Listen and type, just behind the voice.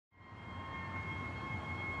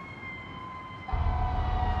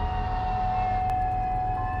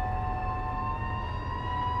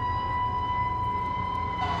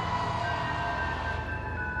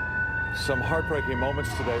Some heartbreaking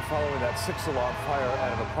moments today following that 6-alarm fire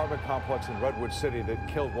at an apartment complex in Redwood City that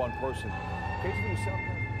killed one person.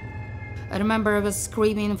 I remember I was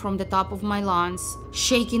screaming from the top of my lungs,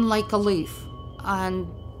 shaking like a leaf, and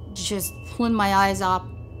just pulling my eyes up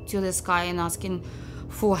to the sky and asking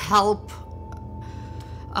for help.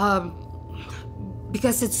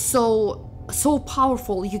 Because it's so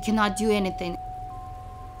powerful, you cannot do anything.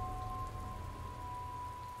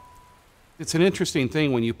 It's an interesting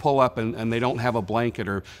thing when you pull up and they don't have a blanket,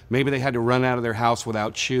 or maybe they had to run out of their house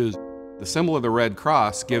without shoes. The symbol of the Red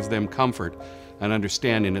Cross gives them comfort and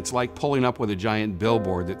understanding. It's like pulling up with a giant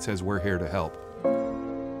billboard that says, "We're here to help."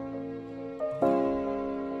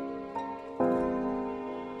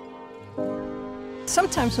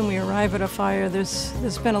 Sometimes when we arrive at a fire,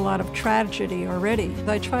 there's been a lot of tragedy already.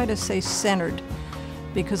 I try to stay centered,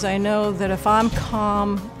 because I know that if I'm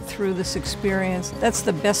calm through this experience, that's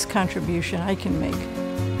the best contribution I can make.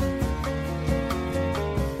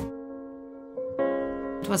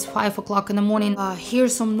 It was 5 o'clock in the morning. I hear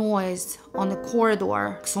some noise on the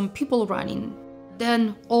corridor, some people running.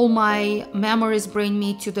 Then all my memories bring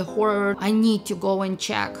me to the horror. I need to go and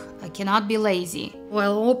check. I cannot be lazy.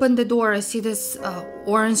 Well, I open the door, I see this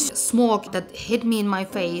orange smoke that hit me in my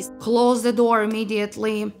face. Close the door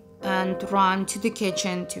immediately and run to the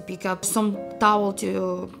kitchen to pick up some towel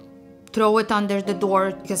to throw it under the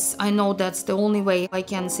door, because I know that's the only way I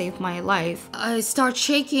can save my life. I start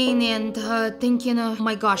shaking and thinking, oh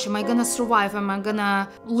my gosh, am I gonna survive? Am I gonna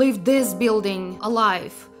leave this building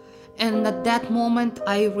alive? And at that moment,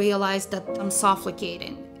 I realized that I'm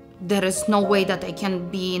suffocating. There is no way that I can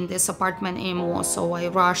be in this apartment anymore, so I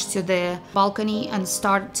rushed to the balcony and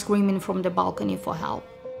started screaming from the balcony for help.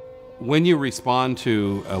 When you respond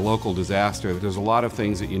to a local disaster, there's a lot of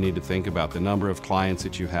things that you need to think about. The number of clients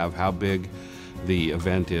that you have, how big the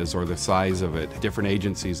event is, or the size of it, different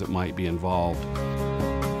agencies that might be involved.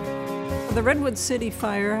 The Redwood City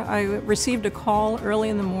fire, I received a call early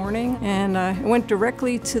in the morning, and I went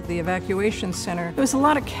directly to the evacuation center. There was a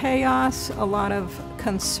lot of chaos, a lot of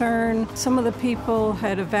concern. Some of the people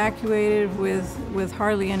had evacuated with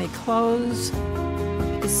hardly any clothes.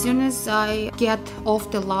 As soon as I get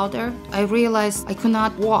off the ladder, I realized I could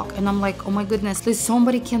not walk, and I'm like, oh my goodness, please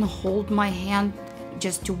somebody can hold my hand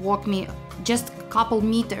just to walk me just a couple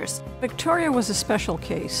meters. Victoria was a special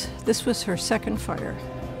case. This was her second fire.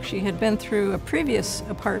 She had been through a previous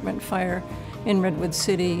apartment fire in Redwood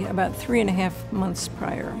City about 3.5 months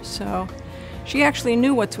prior, so she actually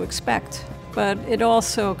knew what to expect, but it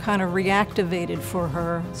also kind of reactivated for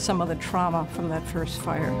her some of the trauma from that first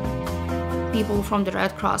fire. People from the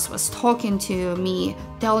Red Cross was talking to me,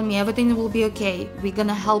 telling me everything will be okay, we're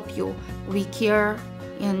gonna help you, we care,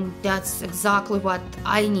 and that's exactly what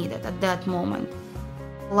I needed at that moment.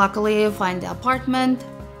 Luckily, I find the apartment,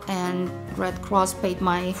 and Red Cross paid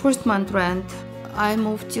my first month rent. I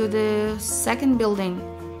moved to the second building,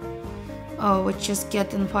 which just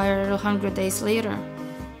got on fire 100 days later.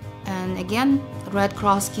 And again, Red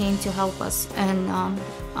Cross came to help us, and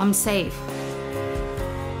I'm safe.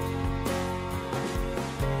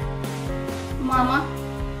 Mama?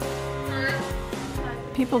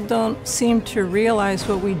 People don't seem to realize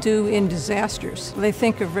what we do in disasters. They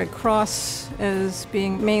think of Red Cross as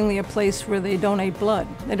being mainly a place where they donate blood.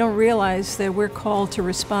 They don't realize that we're called to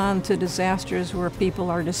respond to disasters where people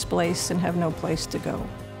are displaced and have no place to go.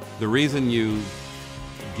 The reason you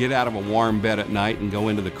get out of a warm bed at night and go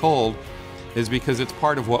into the cold is because it's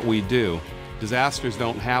part of what we do. Disasters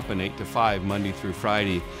don't happen 8 to 5 Monday through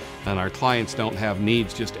Friday, and our clients don't have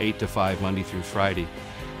needs just 8 to 5 Monday through Friday.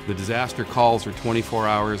 The disaster calls are 24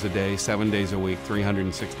 hours a day, 7 days a week,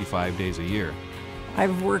 365 days a year.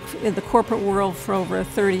 I've worked in the corporate world for over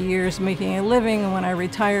 30 years making a living, and when I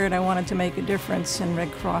retired I wanted to make a difference, and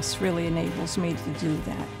Red Cross really enables me to do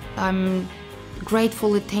that. I'm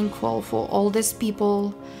gratefully thankful for all these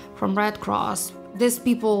people from Red Cross. These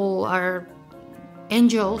people are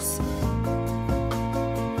angels.